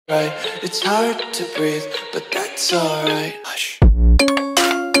right. It's hard to breathe, but that's alright. Hush.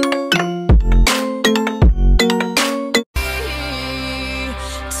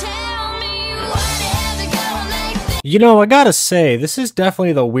 You know, I gotta say, this is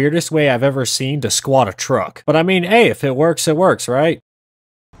definitely the weirdest way I've ever seen to squat a truck. But I mean, hey, if it works, right?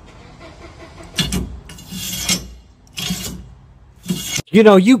 You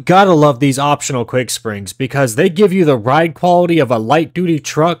know, you gotta love these optional quick springs because they give you the ride quality of a light-duty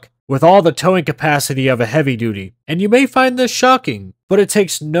truck with all the towing capacity of a heavy-duty. And you may find this shocking, but it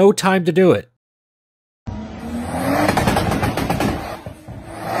takes no time to do it.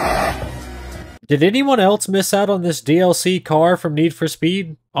 Did anyone else miss out on this DLC car from Need for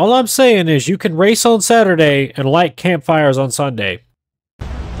Speed? All I'm saying is you can race on Saturday and light campfires on Sunday.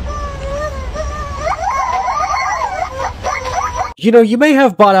 You know, you may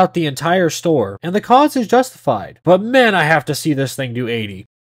have bought out the entire store, and the cause is justified, but man, I have to see this thing do 80.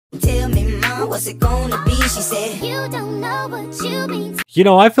 Tell me, Mom, what's it gonna be? She said, you don't know what you mean. You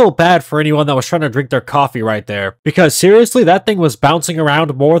know, I feel bad for anyone that was trying to drink their coffee right there, because seriously, that thing was bouncing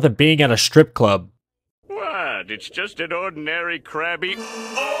around more than being at a strip club. What? It's just an ordinary crabby...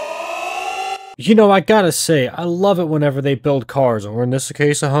 You know, I gotta say, I love it whenever they build cars, or in this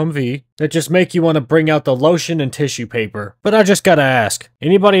case a Humvee, that just make you want to bring out the lotion and tissue paper. But I just gotta ask,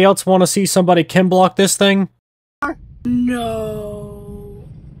 anybody else want to see somebody Kim block this thing? No.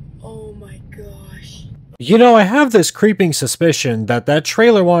 Oh my gosh. You know, I have this creeping suspicion that that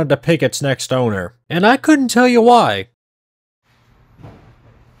trailer wanted to pick its next owner, and I couldn't tell you why.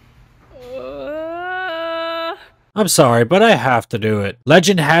 I'm sorry, but I have to do it.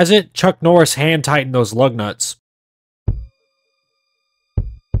 Legend has it, Chuck Norris hand-tightened those lug nuts.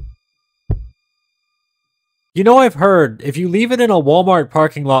 You know, I've heard, if you leave it in a Walmart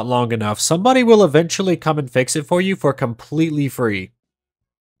parking lot long enough, somebody will eventually come and fix it for you for completely free.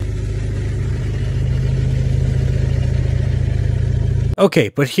 Okay,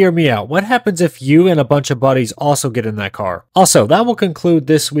 but hear me out. What happens if you and a bunch of buddies also get in that car? Also, that will conclude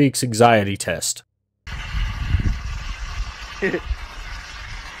this week's anxiety test.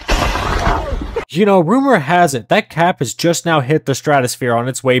 You know, rumor has it that Cap has just now hit the stratosphere on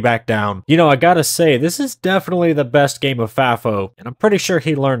its way back down. You know, I gotta say, this is definitely the best game of FAFO, and I'm pretty sure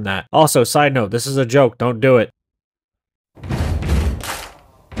he learned that. Also, side note, this is a joke, don't do it.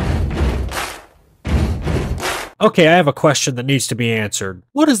 Okay, I have a question that needs to be answered.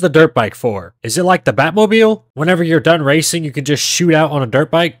 What is the dirt bike for? Is it like the Batmobile? Whenever you're done racing, you can just shoot out on a dirt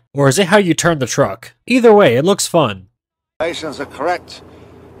bike? Or is it how you turn the truck? Either way, it looks fun. Calculations are correct.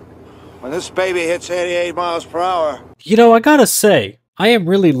 When this baby hits 88 miles per hour... You know, I gotta say, I am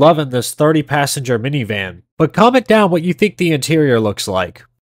really loving this 30-passenger minivan. But comment down what you think the interior looks like.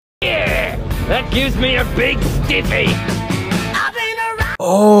 Yeah! That gives me a big stiffy!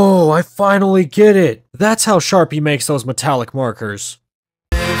 Oh, I finally get it. That's how Sharpie makes those metallic markers.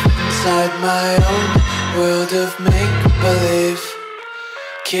 Inside my own world of make-believe,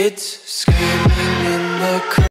 kids screaming in the